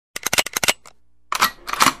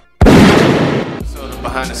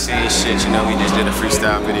just behind the scenes shit, you know, we just did a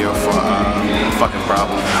freestyle video for Fucking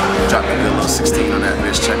Problem. Dropped a good little 16 on that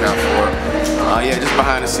bitch, check out for it. Yeah, just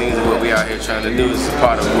behind the scenes of what we out here trying to do. This is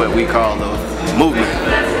part of what we call the movement. You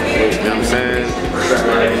know what I'm saying?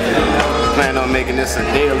 Plan on making this a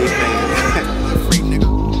daily thing.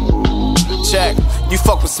 Check. You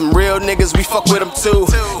fuck with some real niggas, we fuck with them too.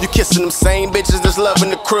 You kissing them same bitches that's loving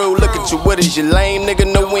the crew. Look at you, what is you lame, nigga?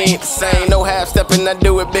 No, we ain't the same. No half stepping, I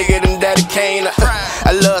do it bigger than Daddy Kane.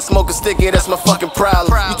 I love smoking sticky, that's my fucking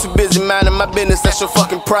problem. You too busy minding my business, that's your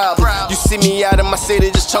fucking problem. You see me out of my city,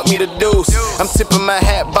 just chuck me the deuce. I'm tipping my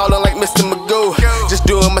hat, ballin' like Mr. Magoo. Just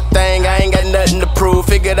doing my thing, I ain't got nothing to prove.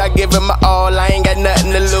 Figured I give it my all, I ain't got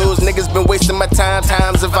nothing to lose. Niggas been wasting my time,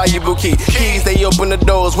 time's a valuable key. Keys, they open the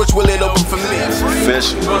doors, which will it open for me?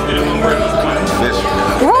 Fish.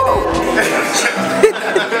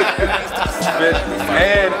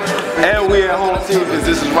 and we at home too, because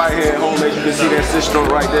this is right here at home, as you can see that system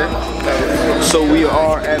right there. So we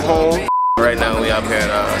are at home. Right now we up here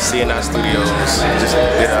at CKING Studios. Just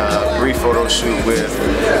did a brief photo shoot with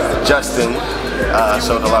Justin.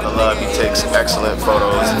 Showed a lot of love. He takes excellent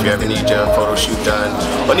photos. If you ever need your photo shoot done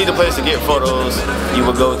or need a place to get photos, you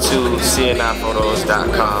will go to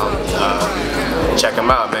CKINGphotos.com. Check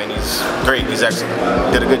him out, man. He's great. He's excellent.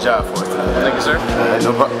 Did a good job for us. Thank you, sir.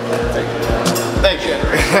 No problem. Thank you.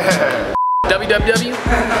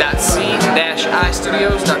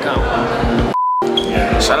 www.c-istudios.com.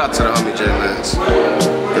 Shout out to the homie JayLenz.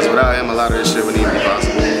 Because without him, a lot of this shit wouldn't even be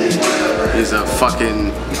possible. He's a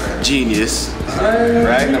fucking genius.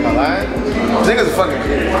 Right? Am I lying? I think it's a fucking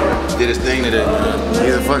genius. Did his thing today.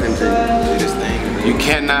 He's a fucking genius. Did his thing. You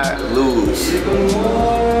cannot lose.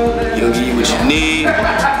 He'll give you what you need, the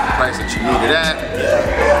price that you need it at.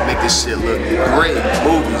 Make this shit look great.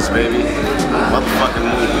 Movies, baby. Motherfucking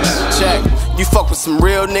movies. Check. You fuck with some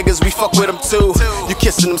real niggas, we fuck with them too. You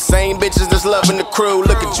kissing them same bitches that's loving the crew.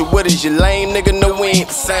 Look at you, what is you lame, nigga? No, we ain't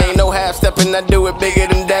the same. No half stepping, I do it bigger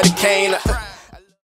than Daddy Kane.